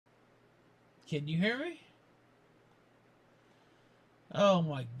Can you hear me? Oh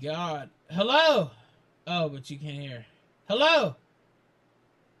my God. Hello? Oh, but you can't hear. Hello?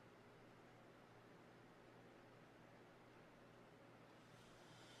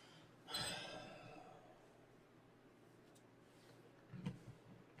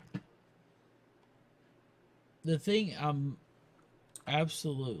 The thing I'm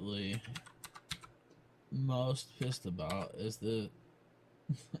absolutely most pissed about is that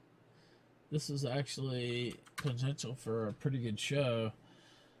this is actually potential for a pretty good show,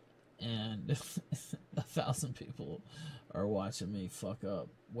 and 1,000 people are watching me fuck up,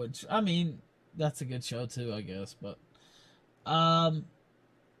 which, I mean, that's a good show too, I guess, but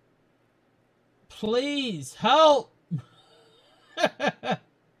please help.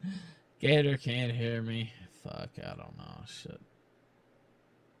 Gator can't hear me. Fuck, I don't know. Shit.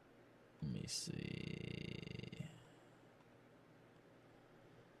 Let me see.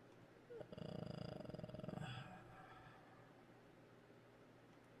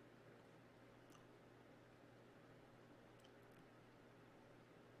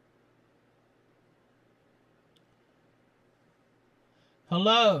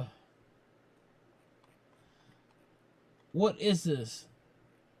 Hello? What is this?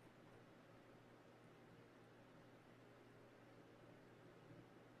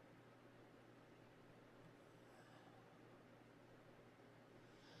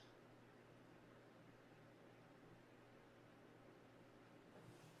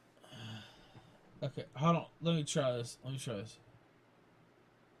 Okay, hold on. Let me try this.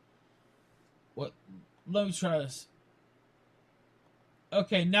 What? Let me try this.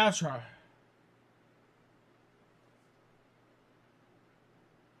 Okay, now try.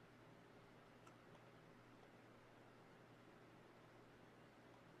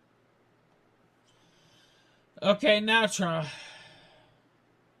 Okay, now try.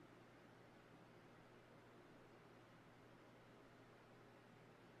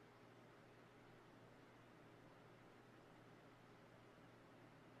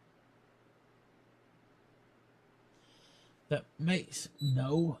 That makes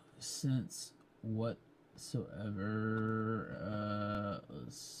no sense whatsoever.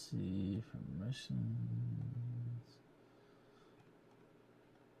 Let's see. Permissions.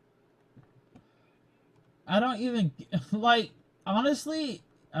 I don't even, like, honestly,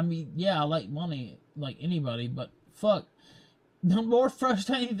 I mean, yeah, I like money like anybody, but fuck. The more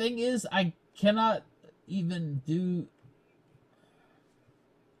frustrating thing is I cannot even do...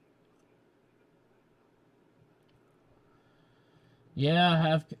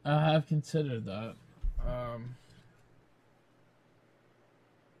 Yeah, I have considered that.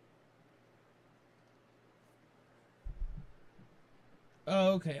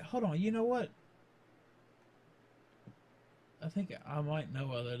 Oh, okay. Hold on. You know what? I think I might know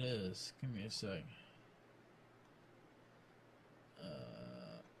what it is. Give me a sec.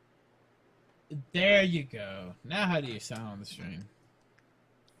 There you go. Now how do you sound on the stream?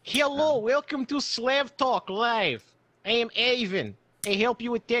 Hello, welcome to Slav Talk Live. I am Avon. I help you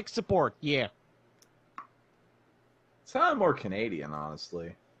with tech support, yeah. Sounded more Canadian, honestly.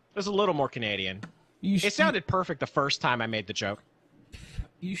 It was a little more Canadian. It sounded perfect the first time I made the joke.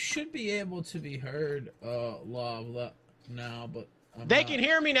 You should be able to be heard live now, but they can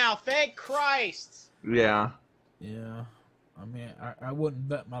hear me now, thank Christ! Yeah. Yeah. I mean, I wouldn't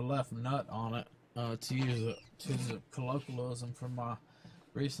bet my left nut on it, to use a colloquialism from my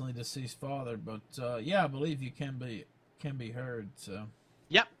recently deceased father, but yeah, I believe you can be heard, so.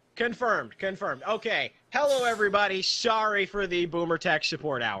 Yep, confirmed. Okay, hello everybody. Sorry for the Boomer Tech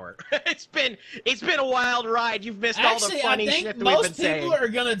Support Hour. it's been a wild ride. You've missed all the funny shit that we've been saying. Most people are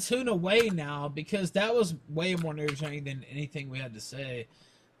gonna tune away now because that was way more entertaining than anything we had to say.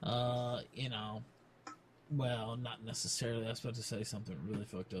 You know, well, not necessarily. I was about to say something really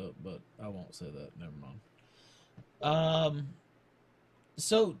fucked up, but I won't say that. Never mind.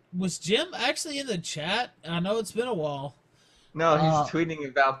 So, was Jim actually in the chat? I know it's been a while. No, he's tweeting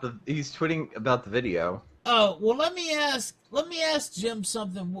about the video. Oh, well, let me ask Jim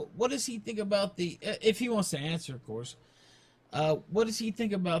something. What does he think about the, if he wants to answer, of course, what does he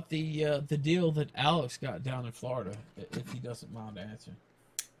think about the deal that Alex got down in Florida, if he doesn't mind answering?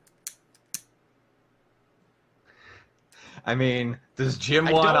 I mean, does Jim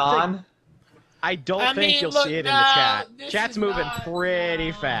want on? I don't think you'll see it in the chat. Chat's moving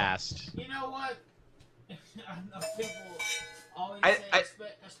pretty fast. You know what? I know people always say,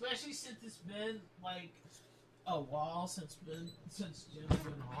 especially since it's been like a while since Jim's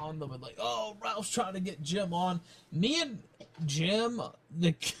been on, they'll be like, "Oh, Ralph's trying to get Jim on." Me and Jim,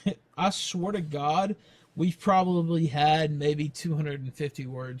 I swear to God, we've probably had maybe 250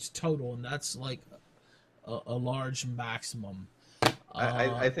 words total, and that's like a large maximum.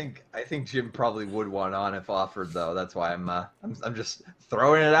 I think Jim probably would want on if offered, though. That's why I'm just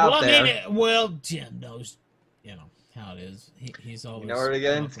throwing it out there. Jim knows, how it is. He's always, you know where to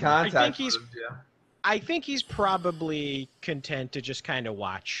get into contact with him, Jim. I think he's probably content to just kind of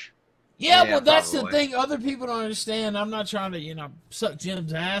watch. Yeah, well, that's probably the thing. Other people don't understand. I'm not trying to, suck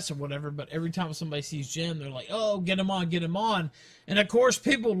Jim's ass or whatever, but every time somebody sees Jim, they're like, oh, get him on, get him on. And, of course,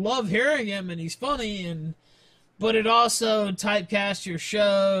 people love hearing him, and he's funny, but it also typecasts your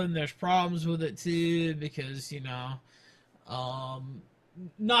show, and there's problems with it, too, because,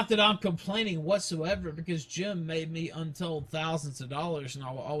 not that I'm complaining whatsoever, because Jim made me untold thousands of dollars, and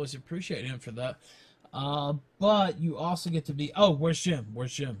I will always appreciate him for that. But you also get to be, oh, where's Jim?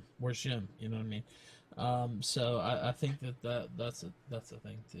 Where's Jim? Where's Jim? You know what I mean? So I think that's a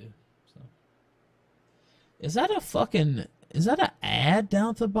thing too. So is that an ad down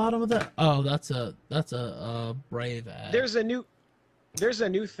at the bottom of that? Oh, that's a Brave ad. There's a new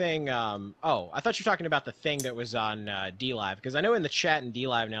thing. Oh, I thought you were talking about the thing that was on DLive, because I know in the chat in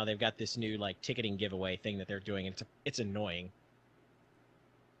DLive now they've got this new like ticketing giveaway thing that they're doing, and it's annoying.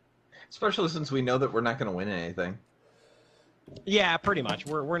 Especially since we know that we're not going to win anything. Yeah, pretty much.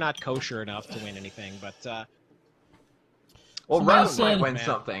 We're not kosher enough to win anything, but well, Rob might win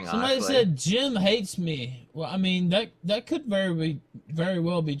something. Somebody honestly said Jim hates me. Well, I mean that could very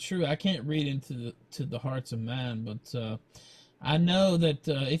well be true. I can't read into the hearts of man, but I know that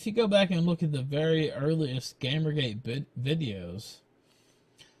if you go back and look at the very earliest Gamergate videos,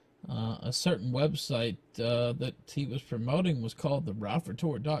 a certain website that he was promoting was called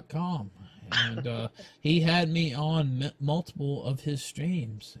theralphreport.com, and he had me on multiple of his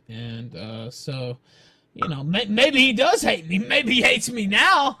streams, and so maybe he does hate me, maybe he hates me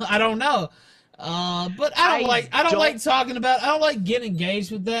now, I don't know, but I don't like getting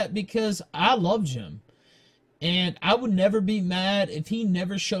engaged with that, because I love Jim, and I would never be mad if he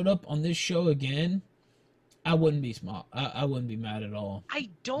never showed up on this show again. I wouldn't be smart. I wouldn't be mad at all. I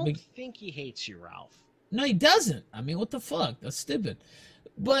don't think he hates you, Ralph. No, he doesn't. I mean, what the fuck? That's stupid.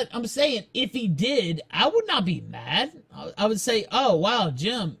 But I'm saying, if he did, I would not be mad. I would say, oh, wow,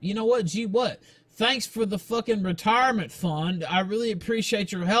 Jim, you know what? Gee, what? Thanks for the fucking retirement fund. I really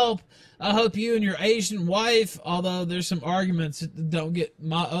appreciate your help. I hope you and your Asian wife, although there's some arguments that don't get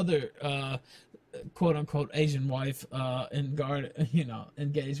my other quote-unquote Asian wife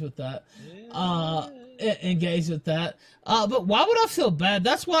engaged with that. Engaged with that. But why would I feel bad?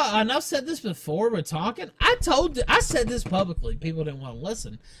 That's why, and I've said this before, we're talking. I said this publicly. People didn't want to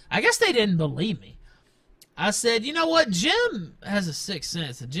listen. I guess they didn't believe me. I said, you know what? Jim has a sixth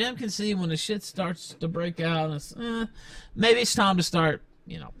sense. Jim can see when the shit starts to break out, and it's, maybe it's time to start,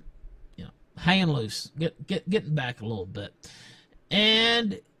 hanging loose, getting back a little bit.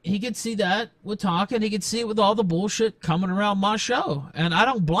 And he could see that with talking. He could see it with all the bullshit coming around my show, and I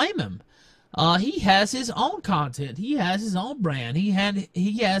don't blame him. He has his own content. He has his own brand. He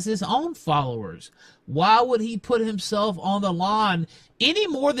has his own followers. Why would he put himself on the line any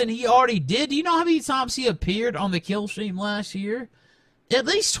more than he already did? Do you know how many times he appeared on the kill stream last year? At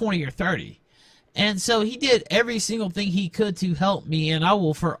least 20 or 30. And so he did every single thing he could to help me, and I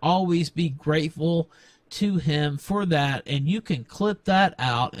will for always be grateful to him for that. And you can clip that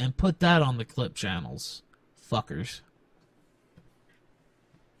out and put that on the clip channels, fuckers.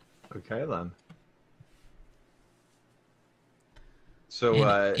 Okay, then. So,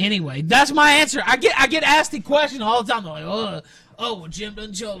 anyway, that's my answer. I get asked the question all the time. They're like, well, Jim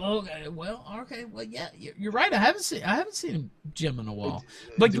doesn't show. Okay, well, yeah, you're right. I haven't seen Jim in a while.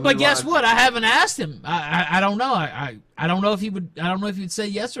 But guess what? I haven't asked him. I don't know. I don't know if he would. I don't know if he'd say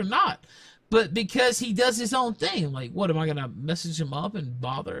yes or not. But because he does his own thing, like, what am I gonna message him up and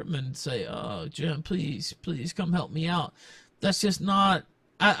bother him and say, "Oh, Jim, please come help me out"? That's just not.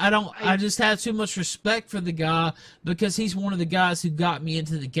 I just have too much respect for the guy because he's one of the guys who got me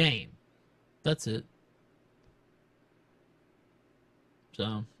into the game. That's it.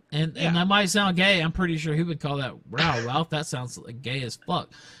 So, and that might sound gay. I'm pretty sure he would call that, wow, Ralph, that sounds like gay as fuck.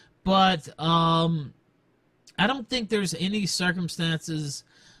 But I don't think there's any circumstances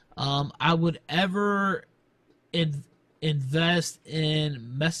I would ever invest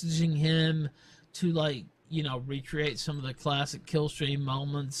in messaging him to, like, recreate some of the classic kill stream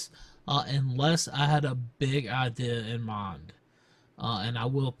moments unless I had a big idea in mind. And I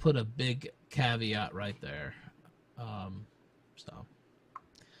will put a big caveat right there.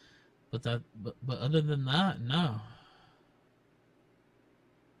 But other than that, no.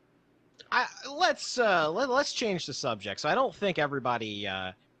 Let's change the subject. So I don't think everybody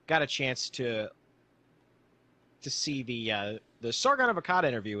got a chance to to see the Sargon of Akkad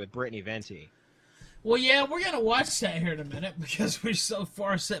interview with Brittany Venti. Well, yeah, we're gonna watch that here in a minute because we're so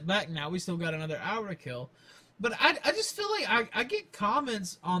far set back now. We still got another hour to kill. But I just feel like I get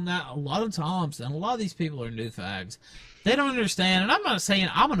comments on that a lot of times, and a lot of these people are new fags. They don't understand, and I'm not saying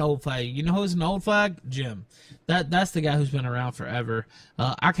I'm an old fag. You know who's an old fag? Jim. That's the guy who's been around forever.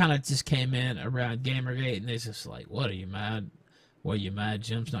 I kind of just came in around Gamergate, and they're just like, "What, are you mad? What, are you mad?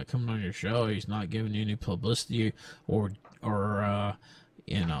 Jim's not coming on your show. He's not giving you any publicity, or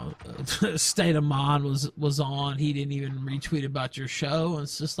you know, State of Mind was on. He didn't even retweet about your show." And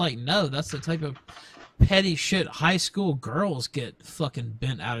it's just like, no, that's the type of petty shit high school girls get fucking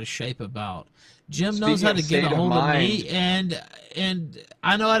bent out of shape about. Jim knows how to get a hold of me, and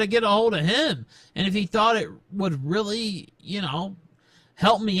I know how to get a hold of him. And if he thought it would really, you know,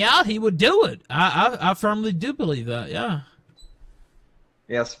 help me out, he would do it. I firmly do believe that. Yeah.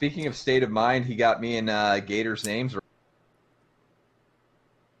 Yeah. Speaking of state of mind, he got me in Gator's names.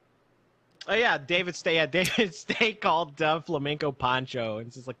 Oh yeah, David Stay called Flamenco Poncho, and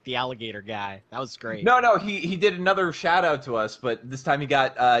it's just like the alligator guy. That was great. No, he did another shout out to us, but this time he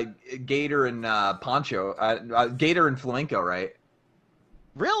got Gator and Poncho, Gator and Flamenco, right?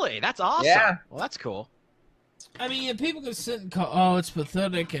 Really? That's awesome. Yeah. Well, that's cool. I mean, people can sit and call, oh, it's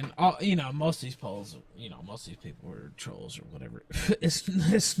pathetic, and you know, most of these polls, you know, most of these people are trolls or whatever.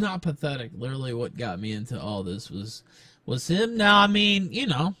 It's not pathetic. Literally, what got me into all this was him. Now, I mean, you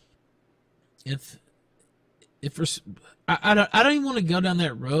know. If I don't even want to go down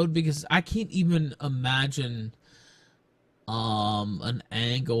that road because I can't even imagine an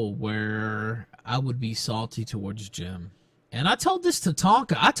angle where I would be salty towards Jim. And I told this to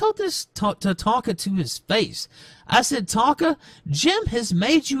Tonka. I told this to Tonka to his face. I said, Tonka, Jim has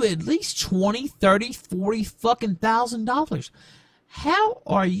made you at least 20, 30, 40 fucking $1,000. How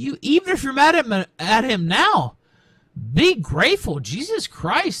are you, even if you're mad at him now, be grateful, Jesus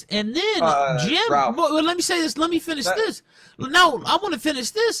Christ. And then Jim, well, let me say this. Let me finish this. No, I want to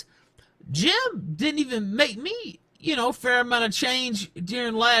finish this. Jim didn't even make me, you know, fair amount of change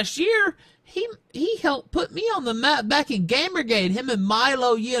during last year. He helped put me on the map back in Gamergate. Him and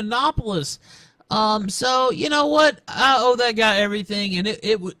Milo Yiannopoulos. So you know what? I owe that guy everything, and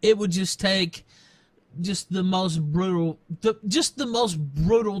it would just take just the most brutal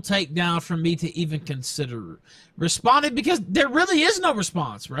takedown for me to even consider responding, because there really is no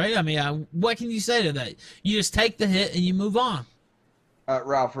response, right? I mean, what can you say to that? You just take the hit and you move on.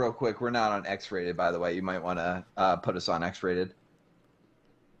 Ralph, real quick, we're not on X-rated, by the way. You might want to put us on X-rated.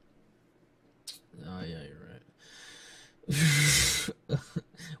 Oh yeah, you're right.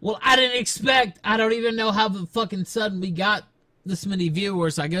 Well, I don't even know how the fucking sudden we got this many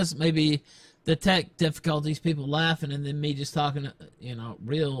viewers. I guess maybe the tech difficulties, people laughing, and then me just talking, you know,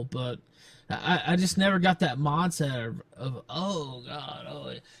 real. But I just never got that mindset of oh God,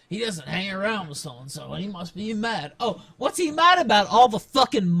 oh, he doesn't hang around with so and so, and he must be mad. Oh, what's he mad about? All the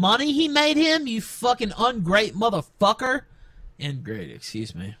fucking money he made him, you fucking ungreat motherfucker. Ingrate,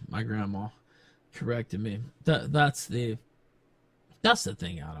 excuse me, my grandma corrected me. That's the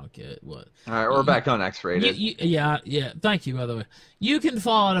thing I don't get. What? All right, we're back on X-rated. Yeah. Thank you, by the way. You can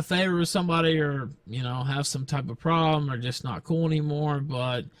fall out of favor with somebody, or you know, have some type of problem, or just not cool anymore.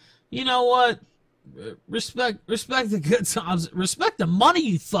 But you know what? Respect the good times. Respect the money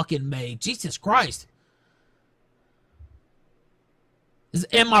you fucking made. Jesus Christ.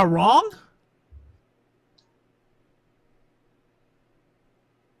 Am I wrong?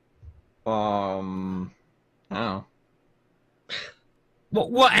 No.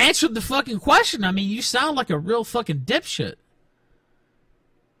 Well, answer the fucking question. I mean, you sound like a real fucking dipshit.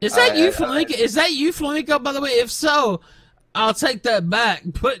 Is that you, Flamenco? Is that you, Flamenco? By the way, if so, I'll take that back.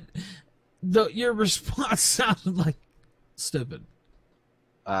 But your response sounded like stupid.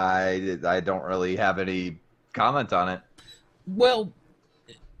 I don't really have any comment on it. Well,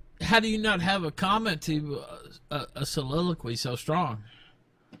 how do you not have a comment to a soliloquy so strong?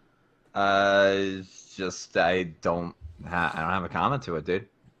 Just I don't have a comment to it, dude.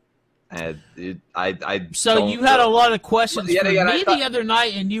 So you had a lot of questions from me the other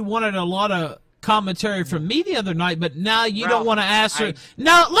night, and you wanted a lot of commentary from me the other night, but now you don't want to answer.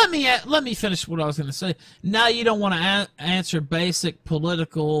 Now let me finish what I was going to say. Now you don't want to answer basic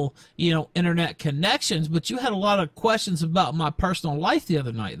political, you know, internet connections, but you had a lot of questions about my personal life the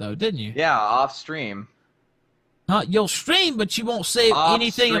other night, though, didn't you? Yeah, off stream. You'll stream, but you won't say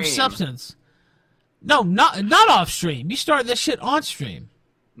anything of substance. No, not off stream. You started this shit on stream.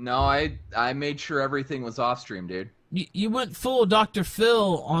 No, I made sure everything was off stream, dude. You went full Dr.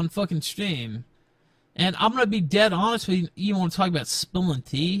 Phil on fucking stream. And I'm going to be dead honest with you. You want to talk about spilling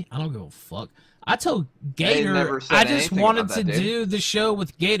tea? I don't give a fuck. I told Gator I just wanted to do the show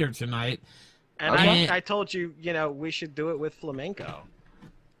with Gator tonight. And I told you, we should do it with Flamenco.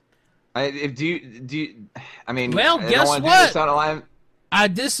 I mean, well, I guess don't what? Do this on a line. I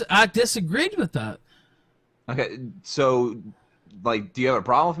disagreed with that. Okay, so like, do you have a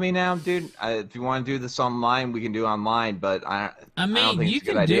problem with me now, dude? If you want to do this online, we can do it online. But I mean, I don't think it's a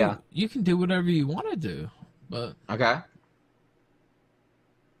good idea. You can do whatever you want to do, but okay.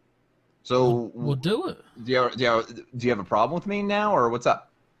 So we'll do it. Do you have a problem with me now, or what's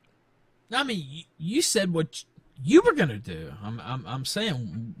up? I mean, you said what you were gonna do. I'm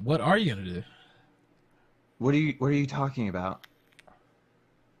saying, what are you gonna do? What are you talking about?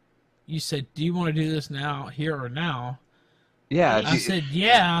 You said, do you want to do this now, here or now? Yeah. I said,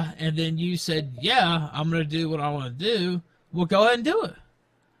 yeah, and then you said, yeah, I'm gonna do what I want to do. Well, go ahead and do it.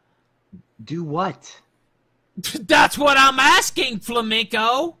 Do what? That's what I'm asking,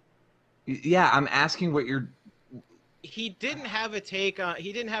 Flamenco. Yeah, I'm asking what you're. He didn't have a take on.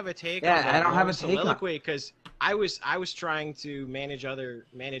 He didn't have a take. Yeah, on I don't have a take on because I was trying to manage other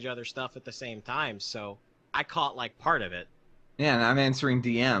stuff at the same time, so I caught like part of it. Yeah, and I'm answering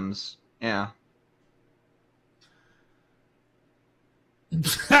DMs. Yeah.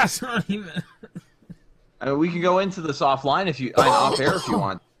 That's not even. I mean, we can go into this offline off air if you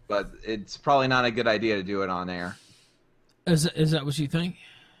want, but it's probably not a good idea to do it on air. Is that what you think?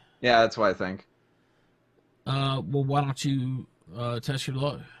 Yeah, that's what I think. Well, why don't you test your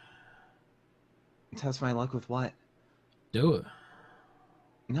luck? Test my luck with what? Do it.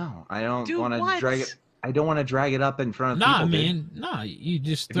 No, I don't want to drag it. I don't want to drag it up in front of people. I mean, you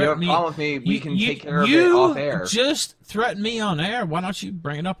just threaten me. If you have a problem with me, we can take care of it off air. You just threatened me on air. Why don't you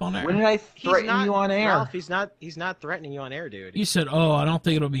bring it up on air? When did I threaten you on air? Ralph, he's not threatening you on air, dude. You said, "Oh, I don't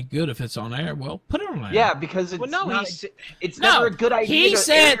think it'll be good if it's on air." Well, put it on air. Yeah, because it's never a good idea. He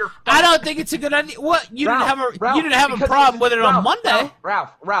said, "I don't think it's a good idea." What? You didn't have a problem with it on Monday.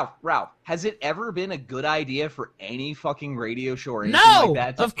 Ralph. Has it ever been a good idea for any fucking radio show or anything like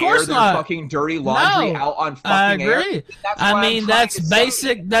that to of course air their not. fucking dirty laundry out on fucking I agree. air? I mean, that's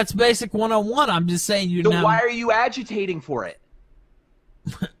basic. That's basic 101. I'm just saying So why are you agitating for it?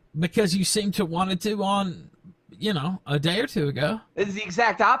 Because you seem to want to on, a day or two ago. It's the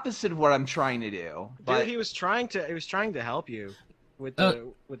exact opposite of what I'm trying to do. Dude, he was trying to help you with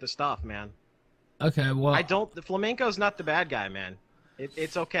the stuff, man. Okay, well, the Flamenco's not the bad guy, man.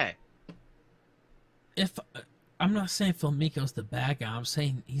 It's okay. If I'm not saying Flamenco's the bad guy, I'm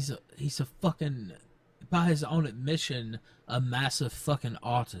saying he's a fucking, by his own admission, a massive fucking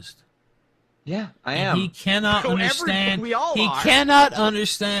autist. Yeah, I am. He cannot understand. We all are. Cannot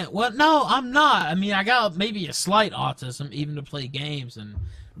understand. Well, no, I'm not. I mean, I got maybe a slight autism, even to play games and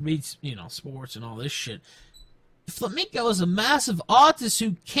read, sports and all this shit. Flamenco is a massive autist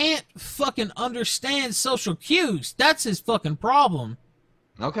who can't fucking understand social cues. That's his fucking problem.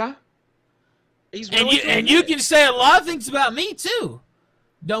 Okay. And you can say a lot of things about me too.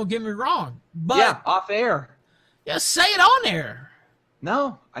 Don't get me wrong. But yeah, off air. Yeah, say it on air.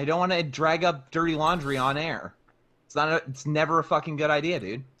 No, I don't want to drag up dirty laundry on air. It's never a fucking good idea,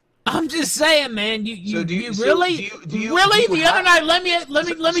 dude. I'm just saying, man. You really? The other night, let me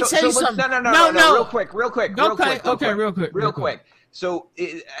tell you something. No. Real quick. Real quick. So,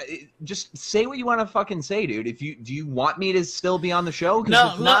 just say what you want to fucking say, dude. Do you want me to still be on the show?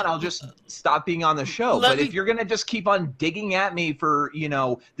 Because if not, I'll just stop being on the show. But if you're gonna just keep on digging at me for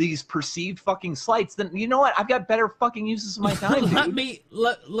these perceived fucking slights, then you know what? I've got better fucking uses of my time. Dude.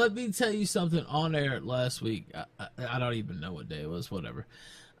 Let me tell you something on air last week. I don't even know what day it was. Whatever.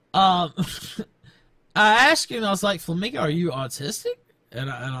 I asked you, and I was like, "Flamenco, are you autistic?" And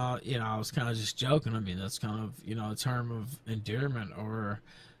I was kind of just joking. I mean, that's kind of, a term of endearment or,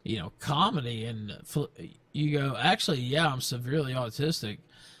 comedy. And you go, actually, yeah, I'm severely autistic.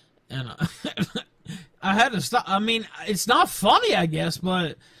 And I had to stop. I mean, it's not funny, I guess,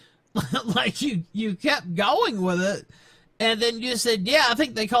 but like you kept going with it. And then you said, yeah, I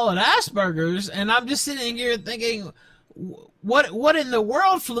think they call it Asperger's. And I'm just sitting here thinking, what in the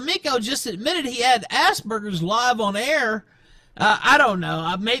world? Flamenco just admitted he had Asperger's live on air. I don't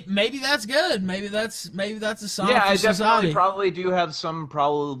know. Maybe that's good. Maybe that's a sign for society. Definitely probably do have some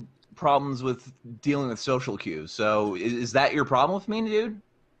problems with dealing with social cues. So is that your problem with me, dude?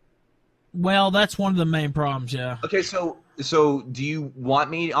 Well, that's one of the main problems, yeah. Okay, so So, do you want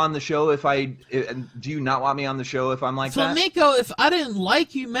me on the show if do you not want me on the show if I'm like Flamenco, if I didn't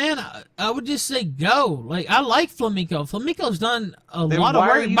like you, man, I would just say go. Like, I like Flamenco. Flamenco's done a lot of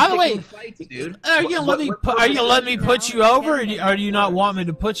work. By the way, fights, dude? Are you gonna let me put you over, or do you not want me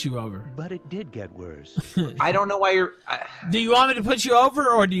to put you over? But it did get worse. I don't know why you're. Do you want me to put you over,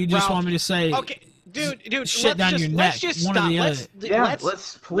 or do you just want me to say, okay, dude, shit down your neck? Let's just One stop. or the other.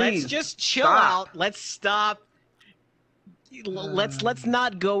 Let's please just chill stop. out. Let's stop. Let's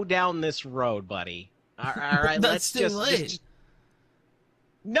not go down this road, buddy. All right, That's too late.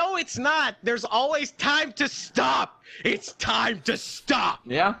 No, it's not. There's always time to stop. It's time to stop.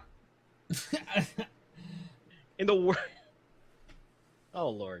 Yeah. In the word. Oh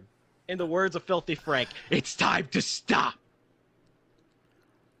Lord. In the words of Filthy Frank, it's time to stop.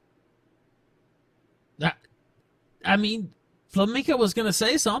 I mean, Flamenco was gonna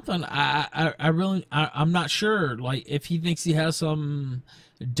say something. I'm not sure. Like, if he thinks he has some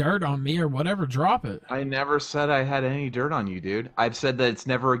dirt on me or whatever, drop it. I never said I had any dirt on you, dude. I've said that it's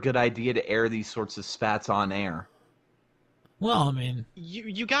never a good idea to air these sorts of spats on air. Well, I mean,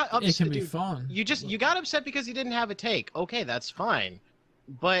 you got upset. it can be dude. fun. You got upset because you didn't have a take. Okay, that's fine,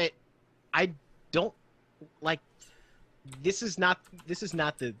 but I don't like. This is not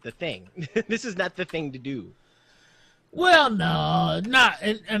the thing. This is not the thing to do. Well, no, not.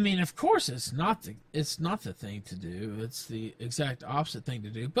 I mean, of course, it's not the thing to do. It's the exact opposite thing to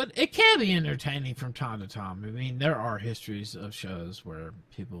do. But it can be entertaining from time to time. I mean, there are histories of shows where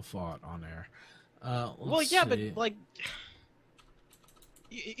people fought on air. Well, yeah, but like,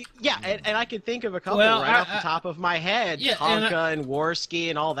 yeah, and I can think of a couple off the top of my head. Yeah, Tonka and Warski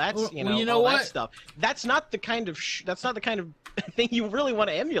and all that. That stuff. That's not the kind of thing you really want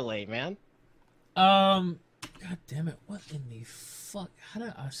to emulate, man. God damn it, what in the fuck? How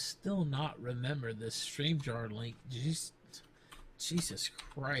do I still not remember this StreamYard link? Jesus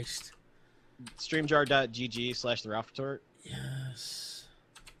Christ. StreamYard.gg/The Ralph Retort. Yes.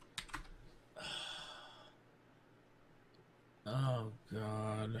 Oh,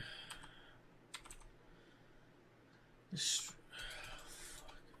 God.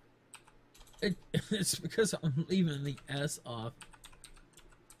 It's because I'm leaving the S off.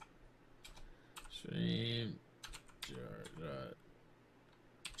 StreamYard.gg.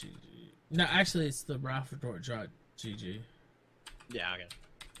 No, actually, it's the Ralph Retort.gg. Yeah, okay.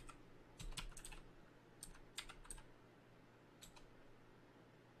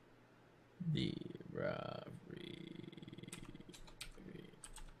 The Ralph.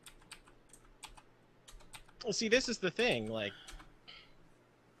 Well, see, this is the thing, like.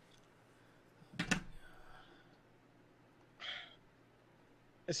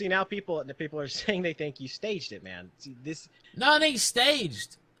 See, now people are saying they think you staged it, man. See, this. No, it ain't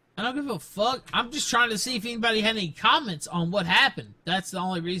staged. I don't give a fuck. I'm just trying to see if anybody had any comments on what happened. That's the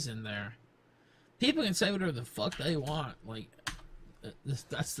only reason there. People can say whatever the fuck they want. Like,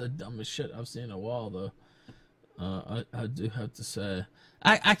 that's the dumbest shit I've seen in a while, though. I do have to say.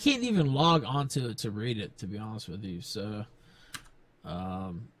 I can't even log onto it to read it, to be honest with you. So,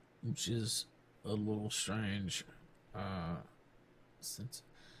 which is a little strange. Since,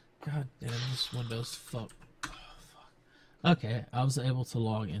 god damn, this Windows fuck. Oh, fuck. Okay, I was able to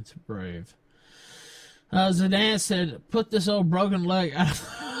log into Brave. Zidane said, "Put this old broken leg out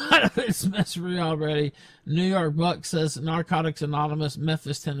of its misery already." New York Buck says, "Narcotics Anonymous,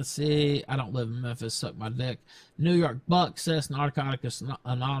 Memphis, Tennessee. I don't live in Memphis, suck my dick." New York Buck says, "Narcotics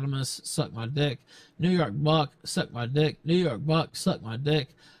Anonymous, suck my dick." New York Buck, suck my dick. New York Buck, suck my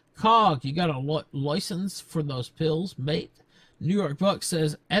dick. Cog, you got a license for those pills, mate? New York Buck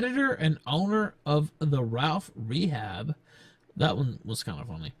says, "Editor and owner of the Ralph Rehab." That one was kind of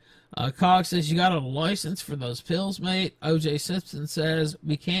funny. Cog says, "You got a license for those pills, mate?" OJ Simpson says,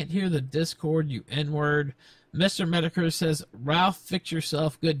 "We can't hear the Discord, you N-word." Mr. Metokur says, "Ralph, fix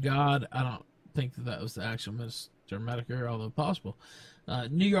yourself, good God." I don't think that was the actual Mr. Metokur, although possible.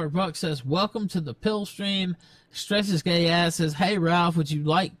 New York Buck says, "Welcome to the pill stream." Stretch's gay ass says, "Hey, Ralph, would you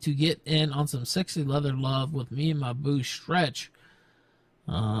like to get in on some sexy leather love with me and my boo Stretch?"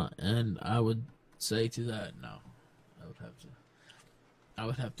 And I would say to that, no. I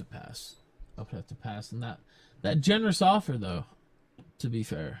would have to pass. I would have to pass. And that generous offer, though, to be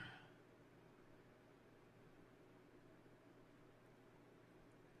fair.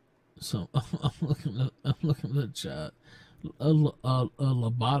 So I'm looking at the chat. A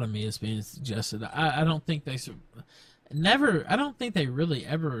lobotomy is being suggested. I don't think they never. I don't think they really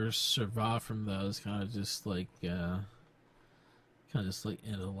ever survive from those kind of just like end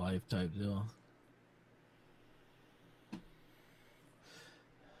of life type deal.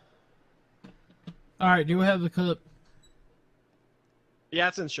 All right, do we have the clip? Yeah,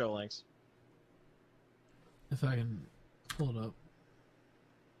 it's in show links. If I can pull it up.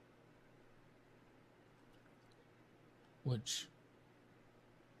 Which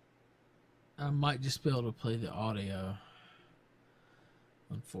I might just be able to play the audio,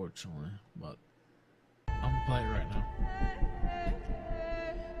 unfortunately, but I'm gonna play it right now.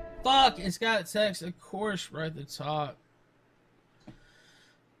 Fuck! It's got text, of course, right at the top.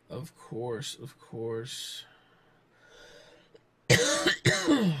 Of course.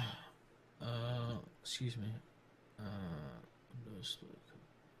 Excuse me.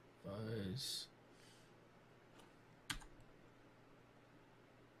 Advice.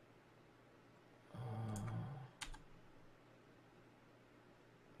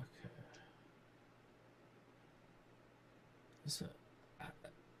 Okay. So,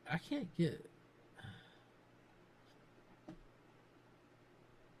 I can't get it.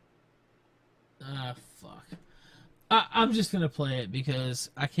 Fuck. I'm just gonna play it because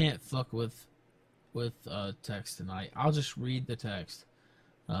I can't fuck with text tonight. I'll just read the text.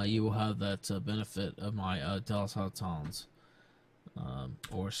 You will have that benefit of my Dallas Hot Tones,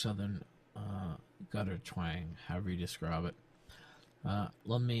 or Southern gutter twang, however you describe it.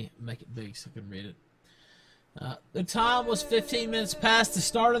 Let me make it big so I can read it. The time was 15 minutes past the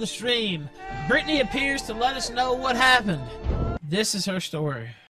start of the stream. Brittany appears to let us know what happened. This is her story.